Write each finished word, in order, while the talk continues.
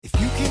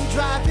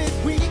drive it,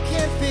 we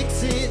can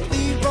fix it.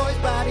 Leroy's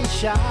Body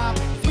Shop.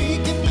 We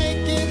can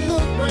make it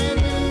look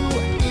brand new.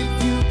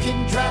 If you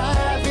can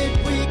drive it,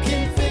 we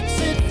can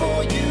fix it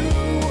for you.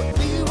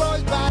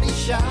 Leroy's Body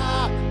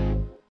Shop.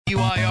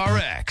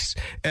 WIRX,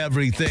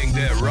 everything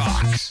that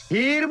rocks.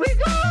 Here we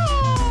go!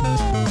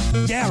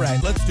 Yeah,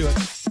 right. Let's do it.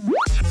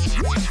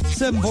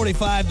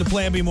 7:45, the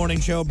Plan B Morning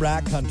Show.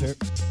 Brock Hunter.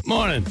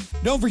 Morning.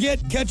 Don't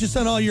forget, catch us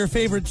on all your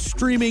favorite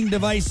streaming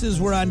devices.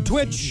 We're on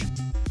Twitch,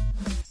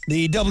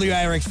 the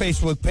WIRX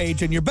Facebook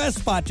page, and your best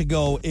spot to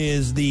go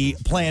is the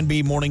Plan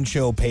B Morning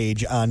Show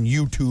page on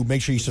YouTube.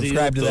 Make sure you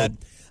subscribe to that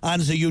on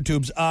the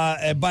YouTubes.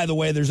 And by the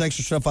way, there's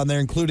extra stuff on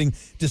there, including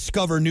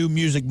Discover New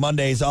Music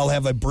Mondays. I'll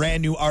have a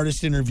brand new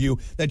artist interview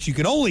that you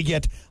can only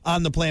get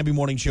on the Plan B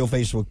Morning Show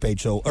Facebook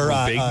page. So,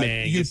 big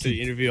man gets to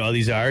interview all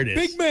these artists.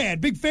 Big man,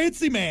 big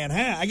fancy man.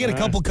 Huh? I get a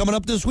couple coming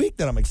up this week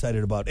that I'm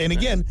excited about. And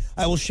again,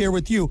 I will share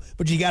with you,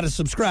 but you got to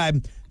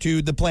subscribe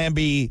to the Plan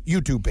B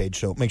YouTube page.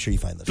 So make sure you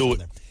find this on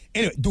there.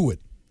 Anyway, do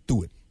it.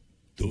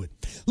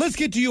 Let's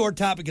get to your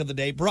topic of the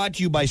day, brought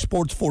to you by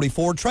Sports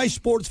 44. Try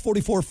Sports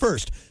 44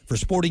 first for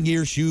sporting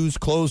gear, shoes,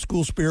 clothes,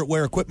 school spirit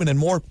wear, equipment, and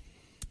more.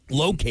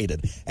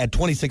 Located at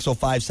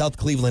 2605 South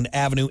Cleveland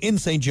Avenue in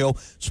St. Joe.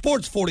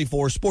 Sports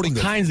 44, sporting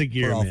goods. Kinds of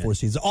gear, for all man. 4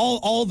 seasons.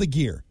 All the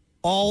gear.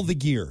 All the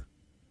gear.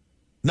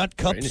 Nut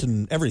cups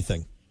and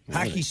everything.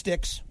 Hockey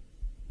sticks.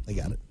 They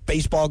got it.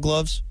 Baseball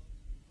gloves.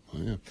 Oh,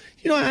 yeah.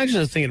 You know, I actually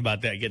was thinking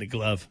about that, get a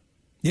glove.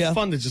 Yeah. It's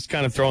fun to just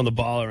kind of throwing the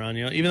ball around,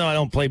 you know, even though I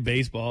don't play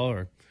baseball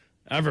or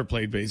ever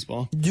played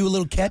baseball. Do a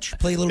little catch.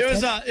 Play a little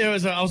catch.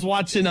 I was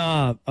watching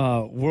War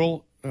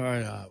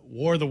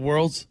of the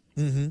Worlds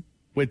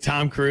with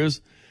Tom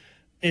Cruise.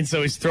 And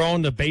so he's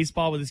throwing the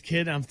baseball with his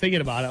kid. And I'm thinking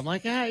about it. I'm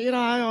like, I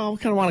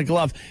kind of want a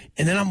glove.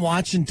 And then I'm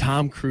watching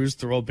Tom Cruise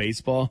throw a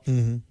baseball.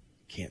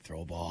 Can't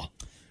throw a ball.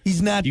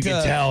 He's not. You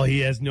can tell he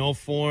has no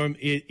form.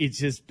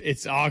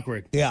 It's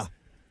awkward. Yeah.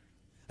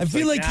 I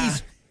feel like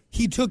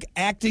he took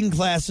acting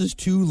classes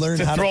to learn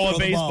how to throw a the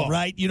baseball, ball,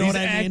 right? You know what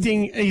I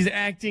mean? He's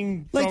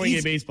acting Like throwing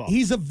a baseball.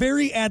 He's a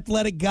very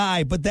athletic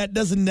guy, but that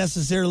doesn't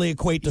necessarily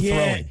equate to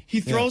throwing. He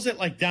throws it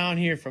like down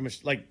here from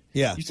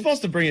Yeah. You're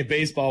supposed to bring a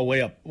baseball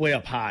way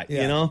up high,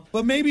 you know?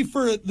 But maybe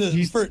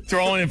He's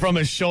throwing it from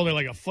his shoulder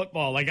like a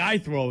football, like I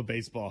throw a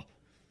baseball.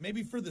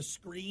 maybe for the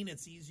screen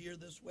it's easier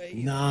this way.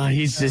 Nah,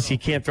 he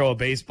can't throw a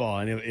baseball,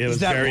 and it was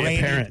very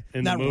apparent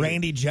in the movie.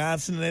 Randy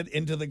Johnson it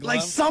into the glove.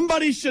 Like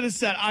somebody should have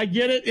said, "I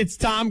get it, it's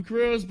Tom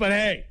Cruise, but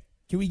hey."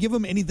 Can we give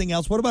him anything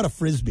else? What about a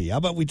Frisbee? How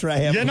about we try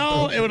having...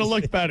 it would have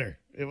looked better.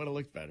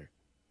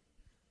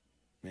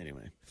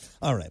 Anyway.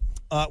 All right.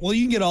 Well,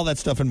 you can get all that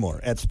stuff and more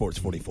at Sports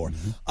 44.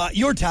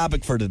 Your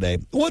topic for today,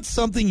 what's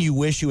something you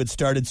wish you had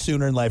started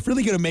sooner in life?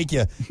 Really going to make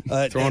you...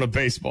 throwing a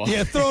baseball.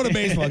 Yeah, throwing a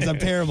baseball because I'm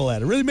terrible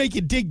at it. Really make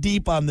you dig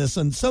deep on this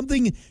and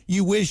something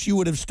you wish you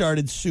would have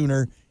started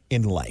sooner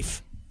in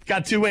life.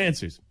 Got two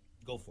answers.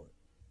 Go for it.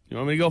 You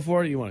want me to go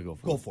for it, or you want to go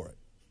for it? Go for it.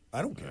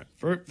 I don't care.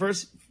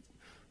 First,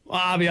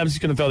 I'm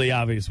just going to throw the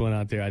obvious one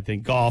out there. I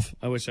think golf.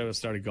 I wish I would have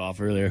started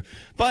golf earlier.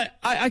 But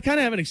I kind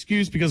of have an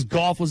excuse because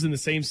golf was in the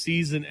same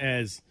season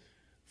as,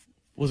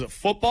 was it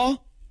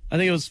football? I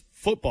think it was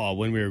football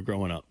when we were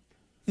growing up.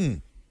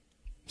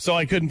 So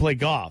I couldn't play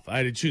golf. I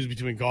had to choose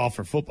between golf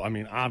or football. I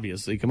mean,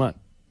 obviously, come on.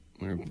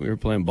 We were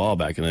playing ball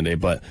back in the day.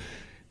 But,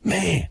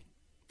 man.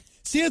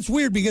 See, it's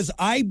weird because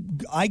I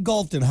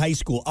golfed in high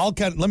school.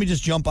 Let me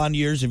just jump on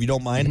yours if you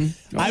don't mind.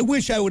 Mm-hmm. I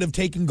wish I would have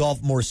taken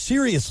golf more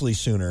seriously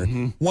sooner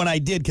when I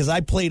did because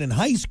I played in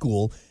high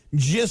school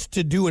just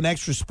to do an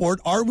extra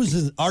sport. Ours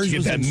was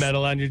that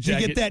medal on your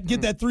jacket.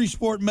 Get that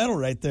 3-sport medal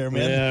right there,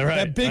 man. Yeah, right.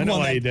 That big I know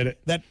one why you did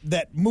it.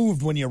 That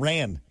moved when you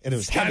ran, and it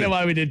was kind of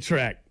why we did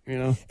track, you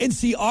know. And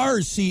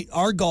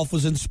our golf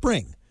was in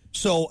spring.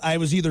 So I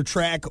was either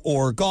track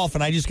or golf,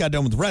 and I just got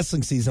done with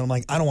wrestling season. I'm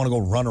like, I don't want to go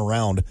run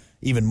around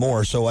even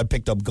more, so I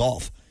picked up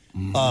golf.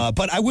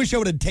 But I wish I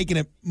would have taken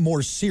it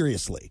more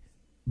seriously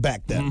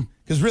back then,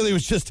 because really it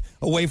was just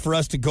a way for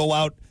us to go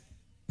out,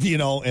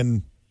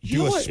 and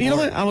do a sport. You know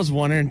what? I was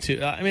wondering,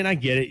 too. I mean, I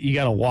get it. You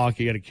got to walk.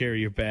 You got to carry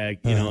your bag,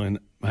 in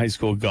high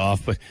school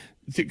golf. But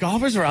the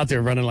golfers are out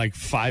there running like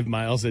 5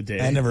 miles a day.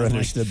 I never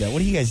understood that.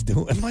 What are you guys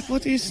doing? I'm like,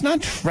 what? It's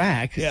not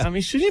track. Yeah. I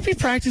mean, shouldn't you be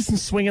practicing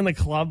swinging the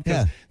club?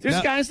 Yeah.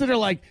 There's guys that are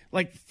like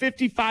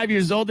 55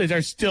 years old that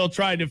are still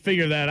trying to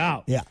figure that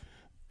out. Yeah.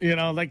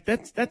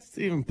 That's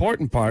the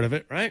important part of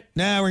it, right?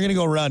 Nah, we're going to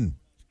go run.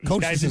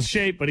 Coach, Guy's in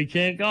shape, but he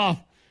can't golf.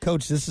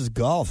 Coach, this is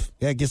golf.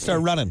 Yeah,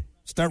 start running.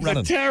 Start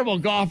running. He's a terrible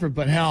golfer,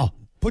 but hell.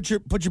 Put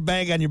your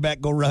bag on your back,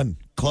 go run.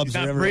 Clubs He's are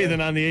not everywhere.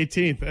 breathing on the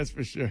 18th, that's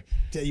for sure.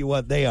 Tell you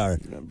what, they are.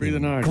 Not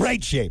breathing hard.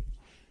 Great shape.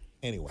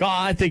 Anyway.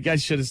 I think I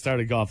should have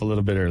started golf a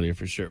little bit earlier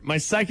for sure. My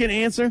second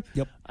answer,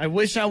 Yep. I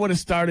wish I would have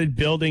started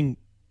building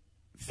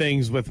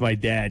things with my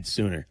dad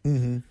sooner.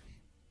 Mm-hmm.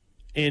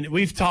 And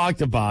we've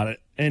talked about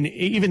it. And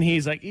even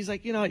he's like,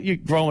 you're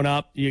growing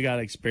up, you got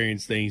to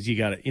experience things. You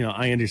got to,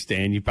 I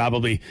understand. You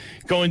probably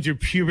going through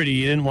puberty,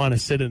 you didn't want to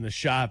sit in the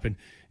shop and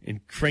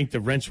crank the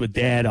wrench with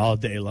dad all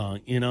day long,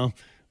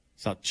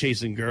 Stop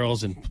chasing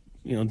girls and,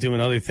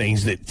 doing other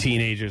things that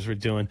teenagers were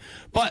doing.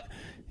 But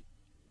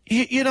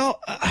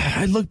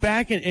I look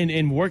back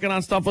and working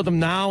on stuff with them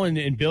now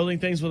and building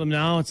things with them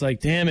now. It's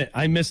like, damn it,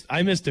 I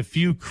missed a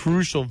few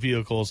crucial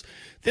vehicles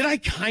that I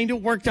kind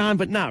of worked on,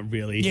 but not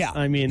really. Yeah.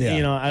 I mean,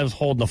 Yeah. I was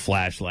holding a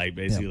flashlight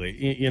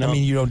basically. Yeah. I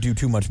mean, you don't do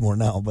too much more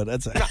now, but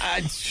that's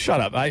shut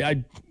up.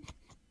 I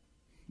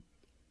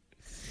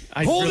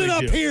hold really it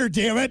up do. here,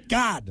 damn it,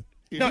 God.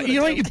 No, you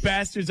know what, you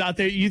bastards out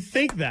there, you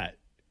think that.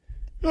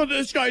 No,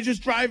 this guy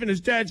just driving his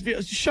dad's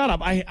vehicle. Shut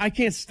up. I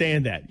can't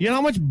stand that. You know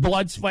how much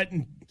blood, sweat,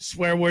 and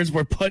swear words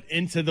were put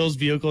into those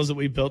vehicles that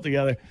we built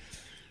together?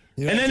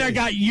 And then I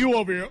got you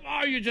over here.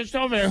 Oh, you're just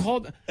over there.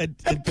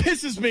 That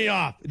pisses me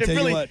off. It tell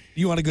really, you what,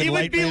 you want a good It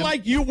light would be man?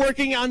 like you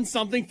working on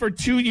something for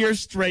 2 years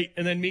straight,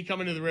 and then me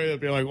coming to the radio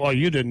and being like, well,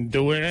 you didn't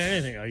do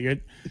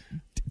anything.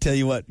 Tell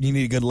you what, you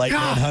need a good light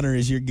man. God. Hunter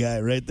is your guy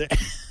right there.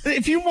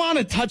 If you want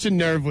to touch a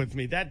nerve with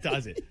me, that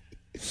does it.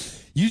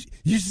 You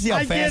should see how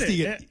I fast get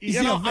he it. can. You You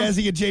see know, how fast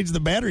he can change the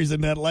batteries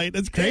in that light.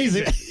 That's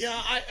crazy.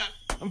 Yeah,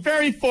 I'm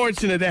very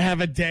fortunate to have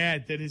a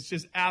dad that is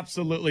just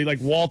absolutely like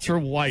Walter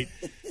White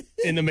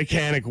in the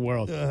mechanic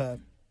world.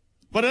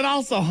 But it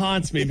also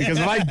haunts me because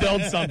if I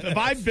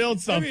build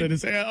something, and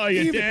say, "Oh,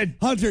 you did."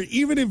 Hunter,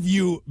 even if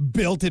you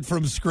built it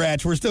from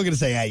scratch, we're still going to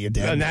say, "Hey, you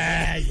did." Nah,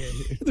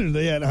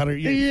 Hunter,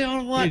 you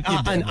know what? you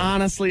did And it.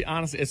 honestly,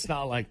 it's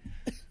not like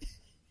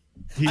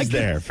he's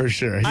there for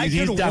sure. I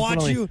He's could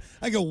definitely.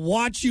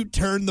 watch you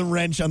turn the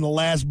wrench on the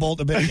last bolt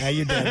of it. Yeah,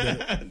 your dad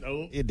did it.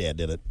 Nope. Your dad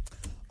did it.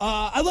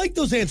 I like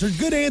those answers.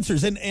 Good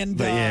answers. And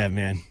But yeah,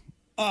 man.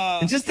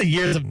 And just the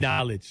years of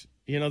knowledge.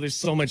 There's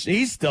so much.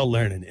 He's still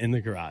learning in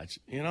the garage.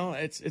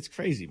 It's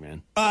crazy,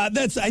 man. I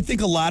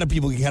think a lot of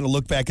people can kind of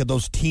look back at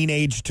those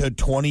teenage to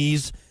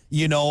 20s,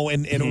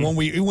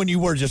 and when you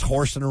were just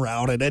horsing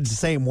around, and it's the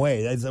same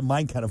way.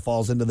 Mine kind of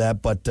falls into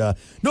that. But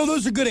no,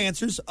 those are good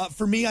answers.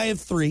 For me, I have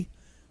 3.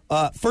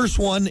 First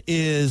one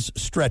is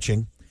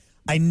stretching.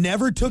 I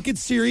never took it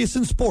serious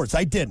in sports.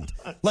 I didn't.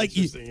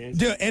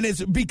 And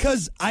it's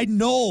because I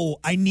know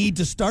I need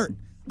to start.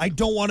 I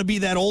don't want to be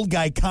that old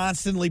guy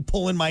constantly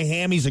pulling my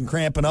hammies and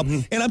cramping up,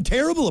 and I'm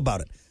terrible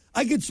about it.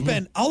 I could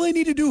spend all I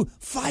need to do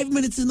 5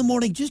 minutes in the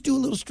morning, just do a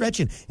little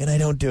stretching, and I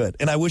don't do it.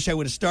 And I wish I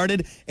would have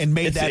started and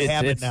made that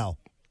habit it's now.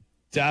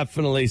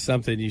 Definitely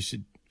something you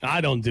should.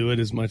 I don't do it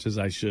as much as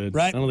I should.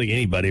 Right. I don't think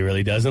anybody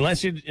really does,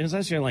 unless you're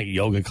in like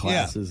yoga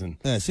classes and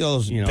I see all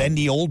those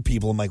bendy old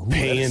people. I'm like,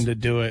 paying to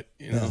do it.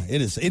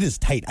 It is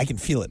tight. I can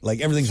feel it.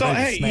 Like everything's So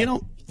ready to hey,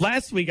 snap.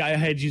 last week I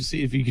had you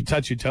see if you could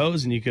touch your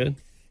toes, and you could.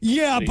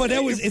 Yeah, but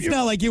it's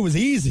not like it was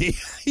easy.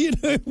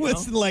 It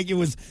wasn't like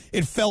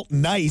it felt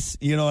nice,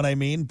 you know what I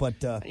mean?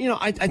 But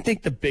I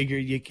think the bigger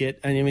you get,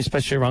 I mean,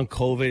 especially around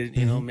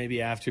COVID,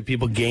 maybe after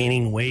people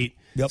gaining weight,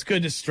 it's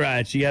good to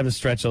stretch. You have to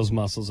stretch those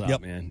muscles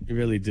out, man. You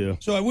really do.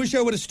 So I wish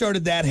I would have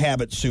started that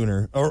habit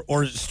sooner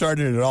or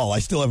started it at all. I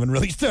still haven't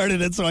really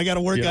started it, so I got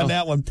to work on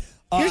that one.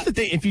 Here's the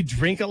thing. If you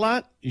drink a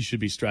lot, you should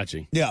be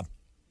stretching. Yeah.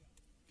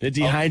 It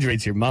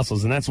dehydrates your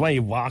muscles, and that's why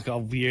you walk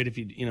all weird if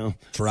you.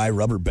 Dry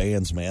rubber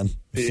bands, man.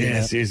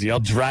 Yeah, seriously. I'll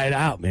dry it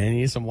out, man.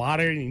 You need some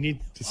water, and you need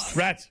to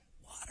stretch.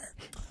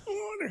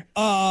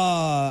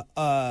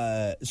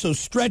 So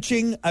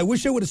stretching, I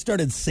wish I would have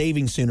started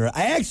saving sooner.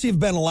 I actually have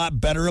been a lot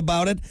better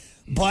about it,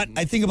 but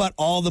I think about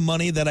all the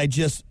money that I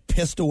just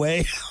pissed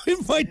away in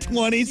my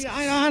 20s. Yeah,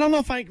 I don't know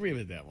if I agree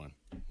with that one.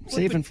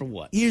 Saving for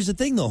what? Here's the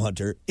thing, though,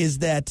 Hunter, is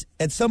that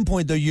at some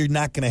point, though, you're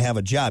not going to have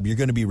a job. You're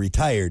going to be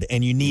retired,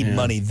 and you need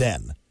money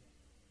then.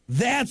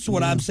 That's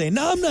what I'm saying.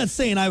 Now, I'm not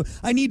saying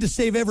I need to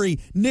save every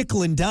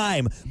nickel and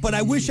dime, but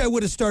I wish I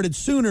would have started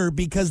sooner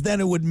because then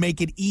it would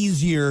make it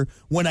easier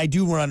when I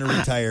do run to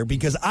retire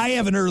because I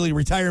have an early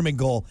retirement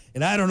goal,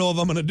 and I don't know if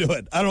I'm going to do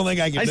it. I don't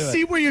think I can do it. I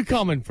see where you're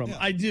coming from. Yeah.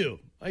 I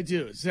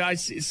do. So I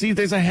see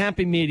there's a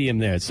happy medium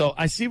there. So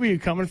I see where you're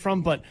coming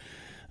from, but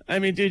I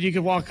mean, dude, you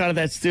could walk out of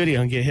that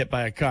studio and get hit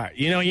by a car.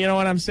 You know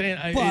what I'm saying?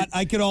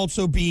 I could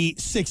also be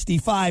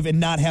 65 and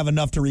not have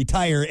enough to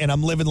retire, and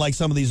I'm living like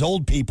some of these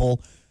old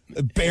people,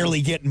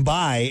 barely getting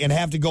by, and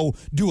have to go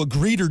do a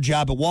greeter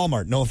job at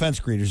Walmart. No offense,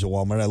 greeters at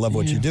Walmart. I love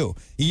what you do.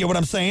 You get what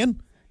I'm saying?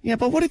 Yeah,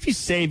 but what if you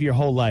save your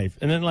whole life,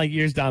 and then like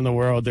years down the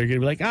road, they're gonna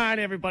be like, all right,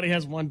 everybody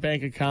has one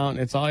bank account.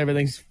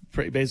 Everything's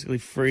basically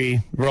free.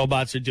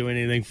 Robots are doing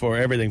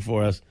everything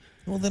for us.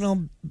 Well,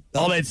 then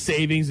all that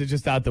savings is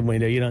just out the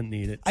window. You don't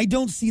need it. I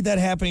don't see that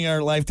happening in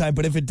our lifetime,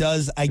 but if it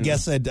does, I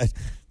guess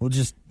we'll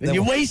just.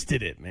 You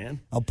wasted it,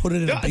 man. I'll put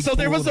it in a big So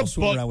there was a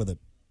swim book around with it.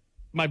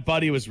 My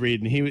buddy was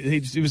reading.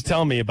 He was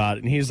telling me about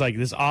it, and he's like,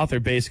 this author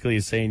basically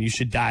is saying you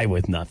should die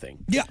with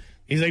nothing. Yeah.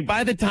 He's like,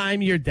 by the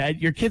time you're dead,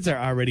 your kids are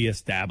already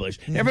established.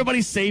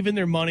 Everybody's saving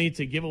their money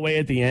to give away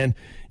at the end.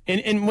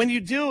 And when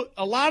you do,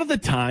 a lot of the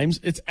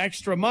times, it's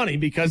extra money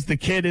because the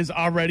kid has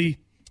already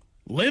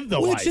lived the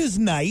life. Which is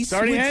nice. He's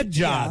already had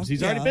jobs.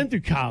 He's already been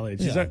through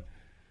college. Yeah.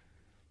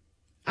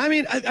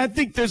 I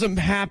think there's a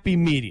happy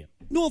medium.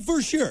 No,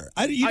 for sure.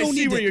 I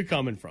see where you're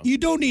coming from. You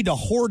don't need to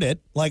hoard it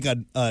like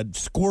a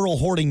squirrel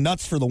hoarding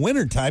nuts for the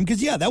wintertime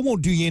because, that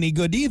won't do you any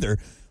good either.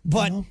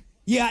 But,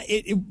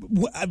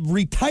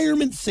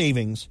 retirement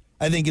savings,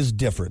 I think is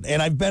different.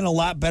 And I've been a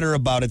lot better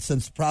about it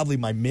since probably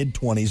my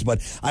mid-20s.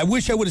 But I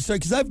wish I would have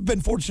started, because I've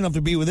been fortunate enough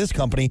to be with this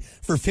company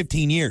for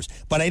 15 years.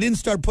 But I didn't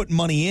start putting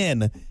money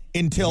in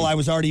until I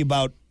was already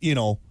about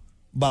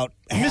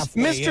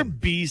halfway Mr. in.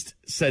 Beast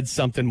said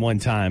something one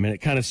time, and it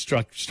kind of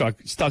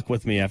stuck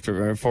with me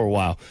for a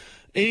while.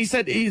 And he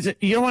said,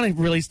 you know when I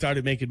really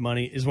started making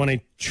money is when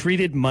I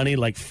treated money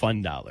like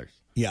fun dollars.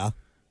 Yeah.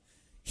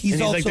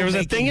 He's also like, there was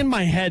a thing in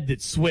my head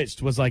that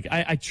switched, was like,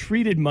 I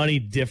treated money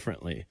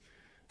differently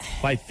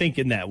by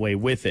thinking that way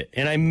with it.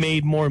 And I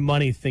made more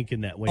money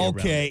thinking that way.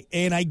 Okay,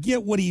 and I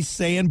get what he's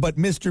saying, but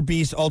Mr.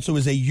 Beast also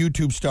is a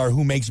YouTube star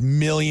who makes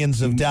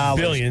millions of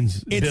dollars.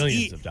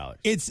 Billions of dollars.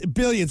 It's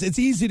billions. It's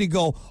easy to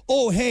go,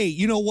 oh, hey,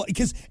 you know what?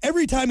 Because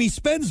every time he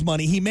spends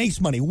money, he makes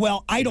money.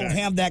 Well, I don't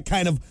have that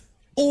kind of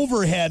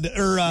overhead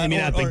or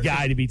not the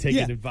guy to be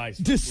taking advice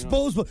from,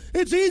 disposable.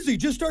 It's easy.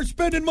 Just start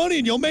spending money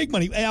and you'll make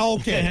money.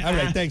 Okay. All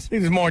right. Thanks. I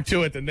think there's more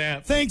to it than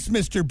that. Thanks,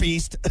 Mr.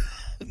 Beast.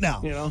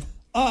 Now,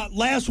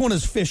 last one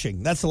is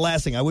fishing. That's the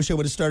last thing. I wish I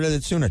would have started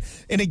it sooner.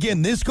 And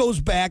again, this goes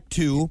back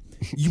to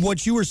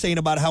what you were saying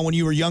about how when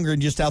you were younger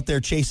and just out there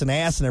chasing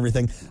ass and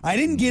everything. I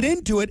didn't get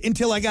into it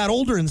until I got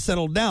older and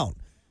settled down.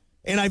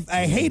 And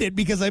I hate it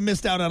because I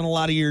missed out on a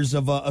lot of years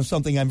of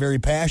something I'm very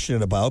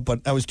passionate about,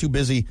 but I was too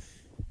busy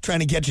trying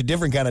to catch a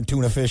different kind of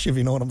tuna fish, if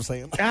you know what I'm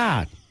saying.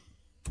 God.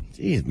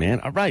 Jeez, man.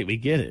 All right, we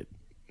get it.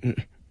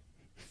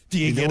 Do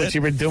you get what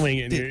you were doing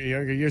in your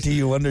younger years? Do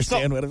you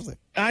understand what I'm saying?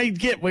 I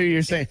get what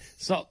you're saying.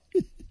 So,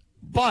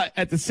 but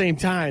at the same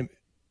time,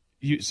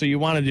 you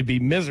wanted to be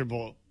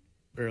miserable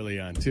early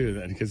on too,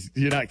 then, because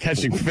you're not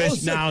catching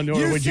fish now,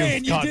 nor would you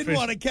have caught fish. You didn't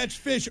want to catch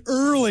fish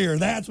earlier.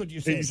 That's what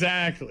you're saying.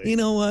 Exactly. You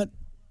know what?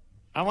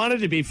 I wanted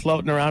to be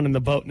floating around in the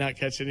boat, not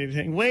catching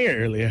anything way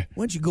earlier.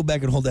 Why don't you go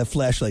back and hold that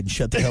flashlight and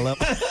shut the hell up?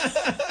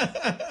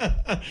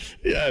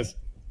 Yes.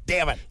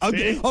 Damn it.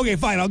 Okay,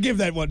 fine. I'll give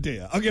that one to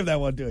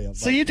you.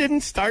 So you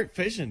didn't start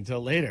fishing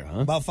until later,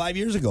 huh? About 5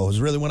 years ago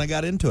was really when I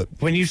got into it.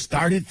 When you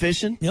started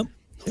fishing? Yep.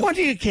 Why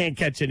do you can't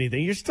catch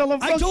anything? You're still a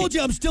rookie. I told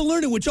you I'm still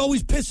learning, which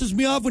always pisses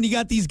me off when you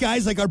got these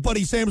guys like our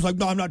buddy Sam's like,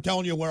 no, I'm not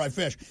telling you where I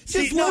fish.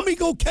 Just let me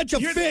go catch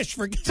a fish.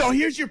 So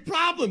here's your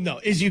problem,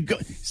 though, is you go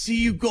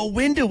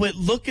into it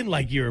looking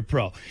like you're a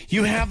pro.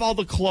 You have all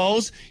the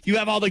clothes, you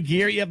have all the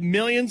gear, you have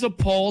millions of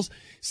poles.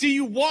 See,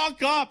 you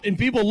walk up and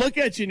people look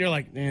at you and you're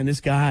like, man,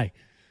 this guy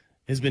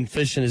has been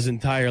fishing his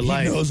entire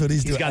life. He knows what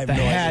he's doing. He's got the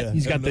hat,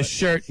 he's got the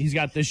shirt, he's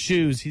got the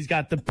shoes, he's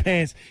got the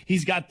pants,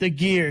 he's got the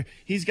gear,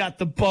 he's got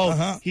the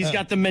boat, he's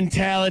got the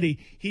mentality.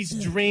 He's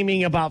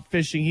dreaming about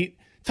fishing. He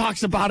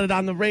talks about it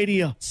on the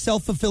radio.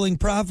 Self-fulfilling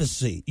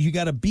prophecy. You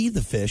got to be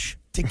the fish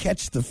to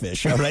catch the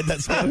fish. All right,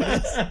 that's what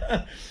it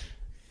is.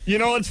 You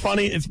know what's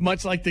funny? It's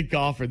much like the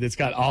golfer that's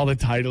got all the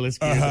Titleist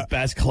gear, the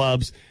best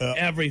clubs,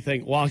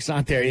 everything. Walks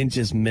out there and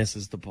just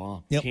misses the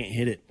ball. Yep. Can't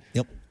hit it.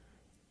 Yep.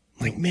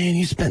 Like, man,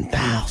 you spend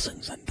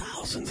thousands and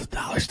thousands of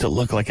dollars to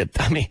look like a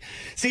dummy.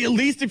 See, at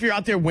least if you're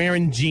out there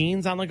wearing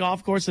jeans on the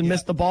golf course and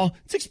miss the ball,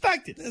 it's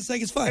expected. It's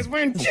like it's fine. It's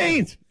wearing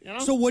jeans. You know?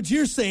 So what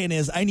you're saying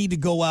is I need to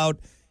go out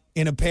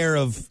in a pair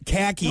of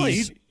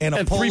khakis and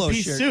a polo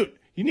three-piece shirt. suit.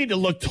 You need to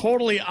look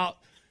totally out.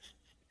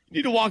 You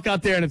need to walk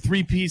out there in a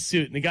three-piece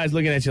suit, and the guy's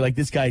looking at you like,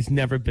 this guy's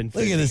never been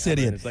fishing. Look at this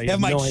idiot. Like, have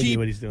my no idea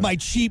what he's doing.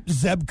 cheap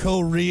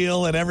Zebco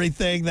reel and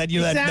everything.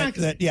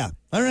 Exactly. Yeah.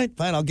 All right,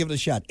 fine. I'll give it a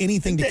shot.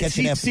 Anything to catch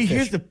an epic fish.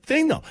 Here's the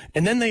thing, though.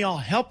 And then they all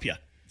help you.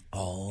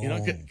 Oh. You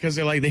know, because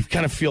they're like, they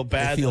kind of feel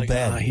bad. They feel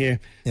bad.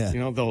 Here. Yeah. You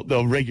know,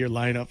 they'll rig your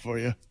line up for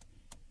you.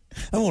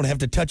 I won't have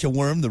to touch a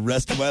worm the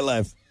rest of my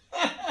life.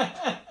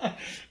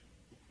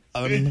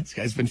 This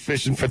guy's been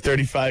fishing for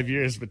 35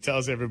 years, but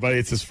tells everybody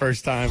it's his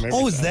first time.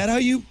 Is that how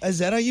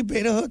you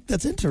bait a hook?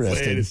 That's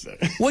interesting. Wait a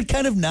second. What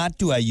kind of knot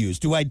do I use?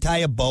 Do I tie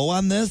a bow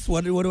on this?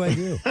 What do I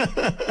do?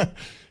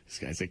 This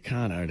guy's a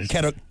con artist.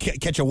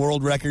 Catch a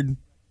world record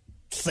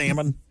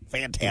salmon.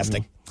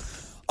 Fantastic.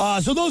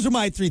 So those are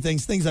my three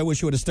things I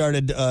wish you would have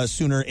started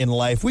sooner in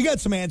life. We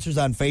got some answers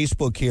on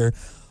Facebook here.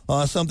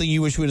 Something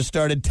you wish we would have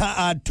started.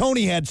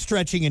 Tony had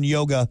stretching and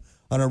yoga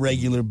on a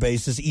regular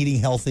basis, eating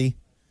healthy.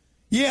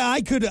 Yeah,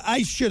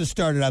 I should have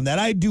started on that.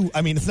 I do.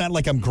 I mean, it's not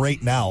like I'm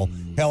great now.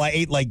 Hell, I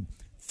ate like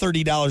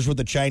 $30 worth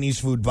of Chinese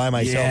food by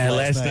myself. Yeah,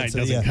 last night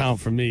doesn't count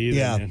for me either.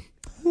 Yeah.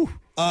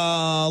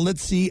 Man.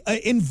 Let's see.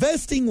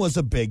 Investing was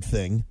a big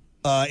thing.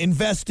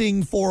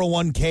 Investing,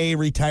 401k,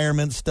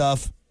 retirement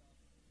stuff.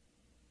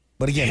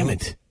 But again, damn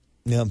it.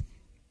 Yeah.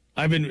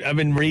 I've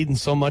been reading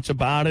so much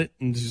about it,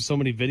 and there's so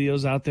many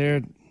videos out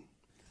there.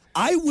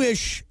 I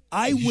wish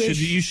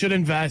you should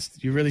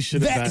invest. You really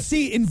should invest.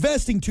 See,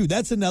 investing too.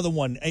 That's another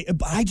one.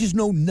 I just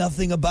know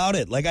nothing about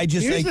it.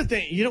 Here's the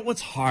thing. You know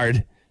what's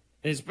hard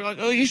is like,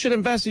 oh, you should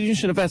invest. You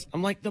should invest.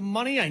 I'm like, the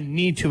money I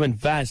need to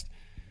invest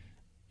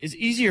is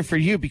easier for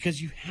you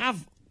because you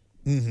have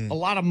a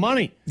lot of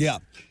money. Yeah.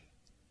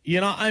 You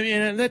know, I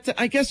mean,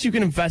 I guess you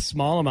can invest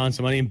small amounts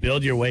of money and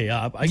build your way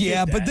up.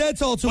 But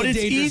that's also a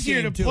dangerous it's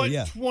easier game to put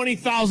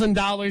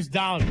 $20,000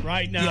 down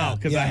right now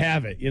because I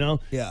have it. You know.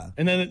 Yeah.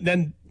 And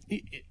then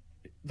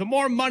the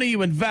more money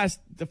you invest,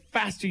 the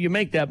faster you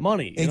make that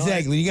money. You know?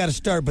 Exactly. You got to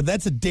start, but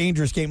that's a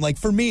dangerous game. Like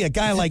for me, a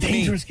guy like me,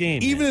 dangerous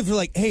game, even man. if you're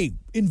like, hey,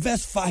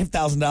 invest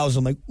 $5,000,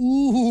 I'm like,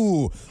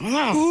 ooh.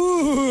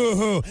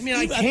 I mean,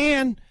 I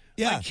can.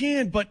 Yeah. I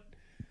can, but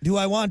Do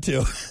I want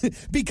to?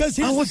 Because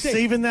here's I was the thing.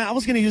 saving that. I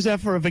was going to use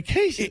that for a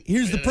vacation.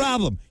 Here's the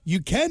problem.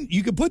 You can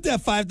put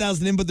that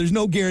 $5,000 in, but there's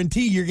no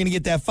guarantee you're going to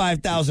get that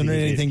 $5,000 or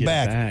anything Get it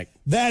back. back.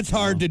 That's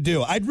hard to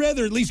do. I'd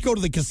rather at least go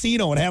to the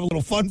casino and have a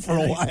little fun for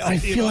a while. I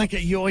feel like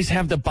you always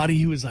have the buddy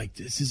who is like,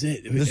 this is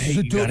it.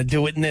 You got to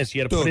do it in this.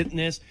 You got to put it in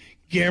this.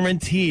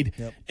 Guaranteed.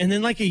 Yep. And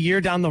then like a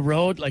year down the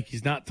road, like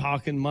he's not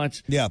talking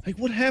much. Yeah. Like,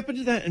 what happened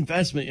to that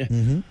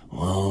investment?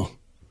 Well,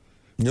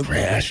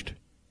 crashed.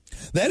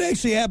 That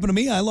actually happened to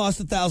me. I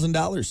lost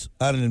 $1,000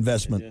 on an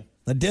investment. Yeah.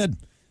 I did.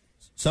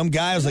 Some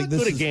guy was like, This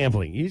 "This is is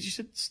gambling. You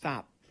should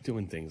stop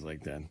doing things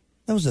like that."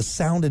 that was a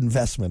sound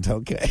investment."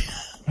 Okay,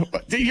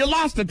 You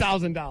lost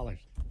 $1,000.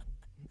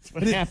 That's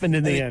what happened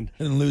in the end.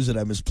 I didn't lose it.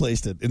 I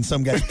misplaced it in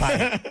some guy's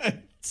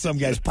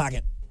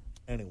pocket.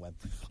 Anyway,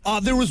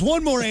 there was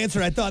one more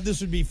answer. I thought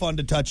this would be fun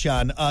to touch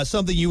on.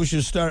 Something you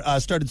should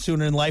started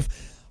sooner in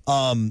life.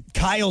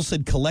 Kyle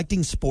said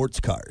collecting sports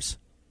cars.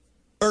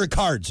 Or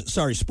cards,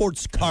 sorry,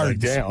 sports cards.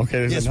 Damn,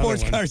 okay, there's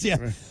sports another one. cards,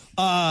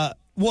 yeah.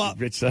 Well,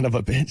 Rich son of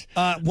a bitch.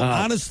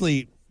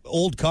 Honestly,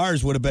 old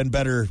cars would have been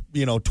better,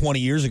 20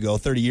 years ago,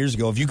 30 years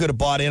ago, if you could have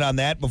bought in on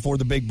that before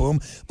the big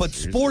boom. But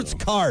sports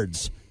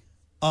cards,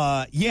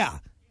 yeah.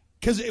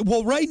 Because,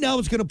 right now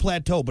it's going to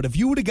plateau. But if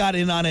you would have got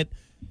in on it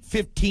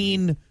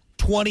 15,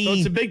 20. So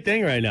it's a big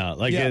thing right now.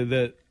 Like,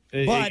 Yeah.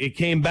 it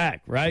came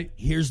back, right?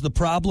 Here's the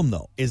problem,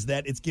 though, is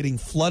that it's getting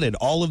flooded.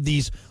 All of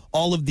these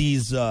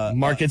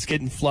Markets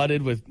getting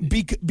flooded with.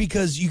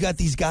 Because you got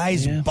these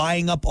guys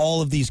buying up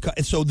all of these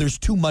cars. So there's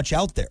too much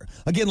out there.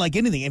 Again, like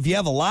anything, if you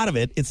have a lot of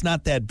it, it's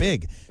not that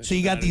big. So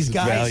you got these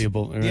guys.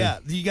 Valuable. Right? Yeah,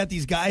 you got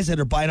these guys that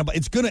are buying up.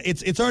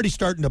 It's already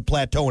starting to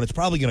plateau, and it's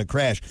probably going to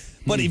crash.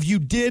 But if you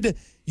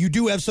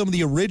do have some of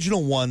the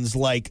original ones,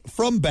 like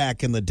from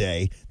back in the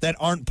day, that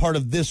aren't part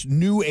of this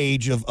new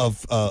age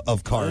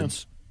of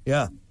cards.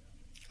 Yeah.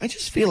 I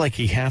just feel like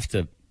you have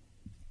to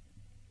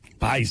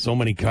buy so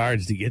many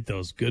cards to get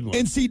those good ones.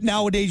 And see,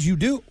 nowadays you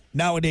do,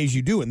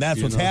 and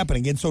that's what's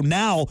happening. And so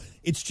now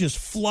it's just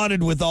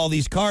flooded with all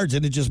these cards,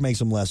 and it just makes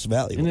them less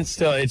valuable. And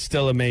it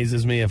still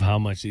amazes me of how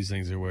much these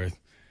things are worth.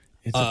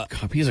 It's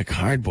a piece of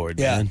cardboard,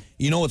 man.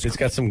 It's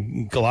got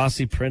some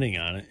glossy printing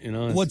on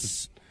it.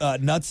 What's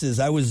nuts is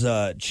I was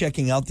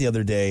checking out the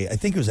other day. I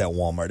think it was at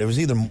Walmart. It was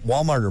either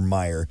Walmart or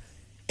Meijer,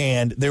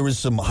 and there was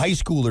some high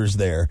schoolers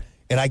there,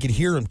 and I could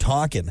hear them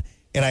talking.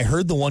 And I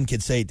heard the one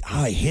kid say,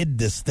 I hid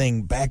this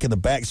thing back in the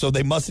back. So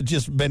they must have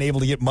just been able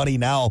to get money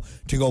now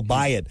to go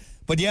buy it.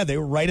 But yeah, they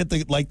were right at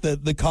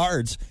the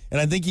cards. And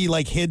I think he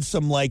hid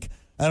some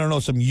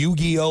some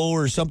Yu-Gi-Oh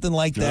or something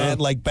like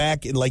that,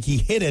 back, he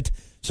hid it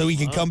so he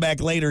could come back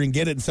later and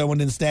get it, and someone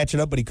didn't snatch it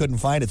up, but he couldn't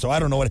find it. So I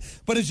don't know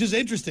but it's just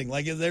interesting.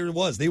 There it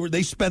was.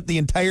 They spent the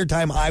entire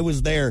time I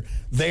was there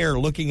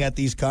looking at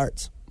these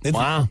cards.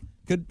 Wow.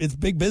 It's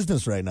big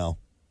business right now.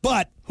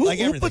 But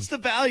who puts the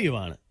value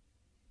on it?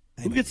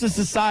 Who gets to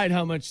decide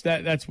how much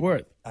that's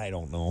worth? I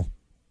don't know.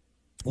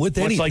 With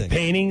anything. anything. It's like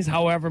paintings,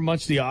 however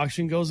much the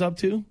auction goes up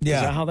to? Yeah.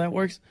 Is that how that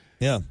works?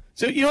 Yeah.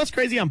 So, what's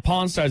crazy on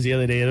Pawn Stars the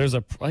other day? There's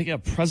a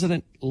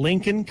President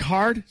Lincoln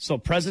card. So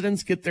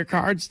presidents get their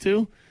cards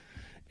too.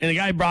 And the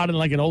guy brought in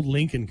an old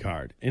Lincoln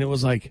card. And it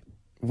was worth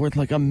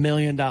 $1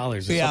 million.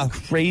 Or some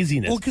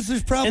craziness. Well, because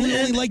there's probably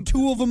only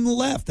two of them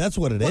left. That's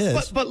what it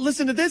is. But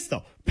listen to this,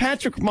 though.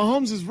 Patrick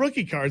Mahomes'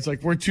 rookie card's worth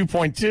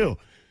 2.2.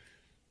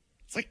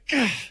 It's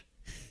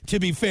to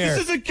be fair,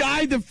 this is a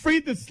guy that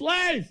freed the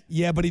slaves.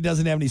 Yeah, but he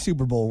doesn't have any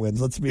Super Bowl wins.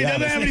 Let's be honest.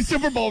 He doesn't have any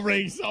Super Bowl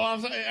rings.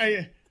 So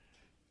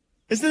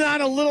isn't that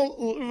a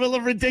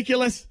little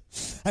ridiculous?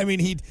 I mean,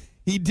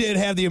 he did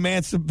have the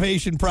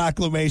Emancipation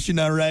Proclamation,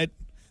 all right.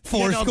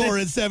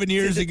 7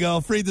 years ago,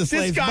 freed the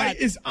slaves. This guy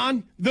is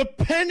on the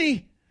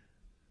penny.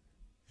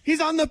 He's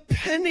on the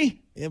penny.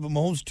 Yeah, but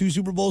Mahomes 2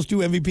 Super Bowls, 2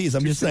 MVPs.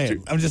 I'm just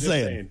saying.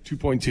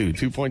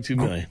 2.2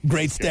 million.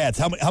 Great stats.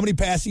 How many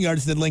passing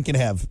yards did Lincoln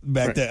have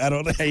back there? I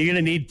don't know. Hey, you're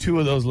going to need 2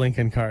 of those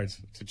Lincoln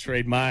cards to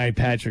trade my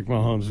Patrick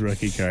Mahomes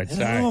rookie card.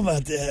 Sorry. I don't know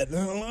about that. I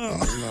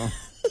don't know.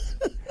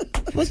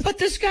 But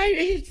this guy,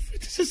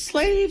 this is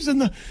slaves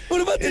and the.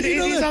 What about this? He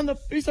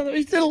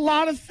did a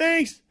lot of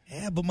things.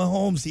 Yeah, but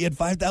Mahomes, he had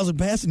 5,000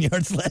 passing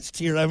yards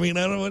last year. I mean,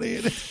 I don't know what he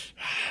did.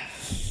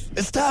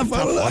 It's tough.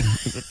 I don't know.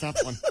 It's a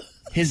tough one.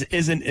 His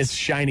isn't as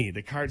shiny.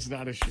 The card's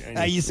not as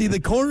shiny. You see, the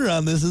corner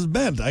on this is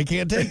bent. I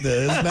can't take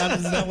this.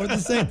 It's not worth the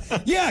same.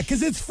 Yeah,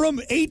 because it's from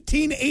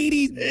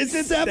 1887.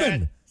 Isn't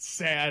that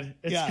sad?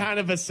 It's kind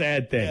of a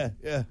sad thing.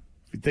 Yeah.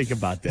 If you think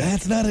about that.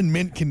 That's not in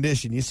mint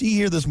condition. You see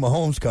here, this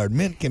Mahomes card,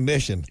 mint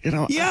condition.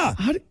 Yeah.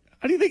 How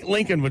do you think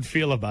Lincoln would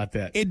feel about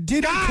that? It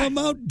didn't come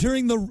out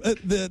during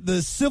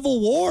the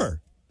Civil War.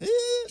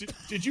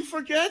 Did you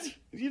forget?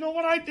 You know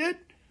what I did?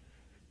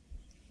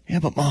 Yeah,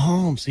 but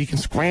Mahomes, he can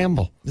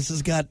scramble.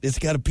 It's got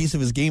a piece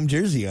of his game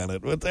jersey on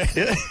it. What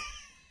the?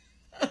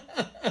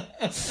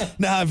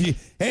 Now,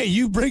 if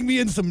you bring me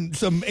in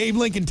some Abe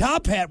Lincoln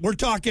top hat, we're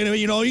talking.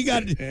 You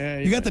got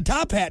the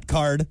top hat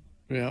card.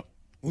 Yeah.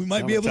 We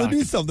might be able to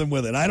do something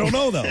with it. I don't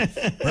know, though.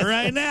 But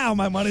right now,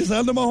 my money's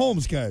on the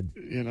Mahomes card.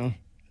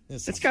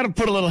 It's got to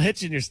put a little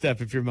hitch in your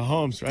step if you're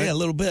Mahomes, right? Yeah, a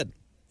little bit.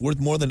 Worth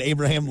more than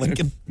Abraham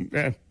Lincoln.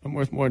 Yeah, I'm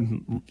worth more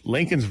than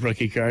Lincoln's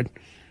rookie card.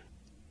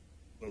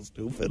 So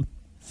stupid.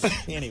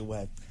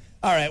 Anyway.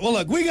 All right, well,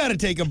 look, we got to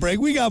take a break.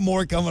 We got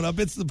more coming up.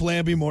 It's the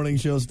Plan B Morning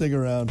Show. Stick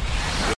around.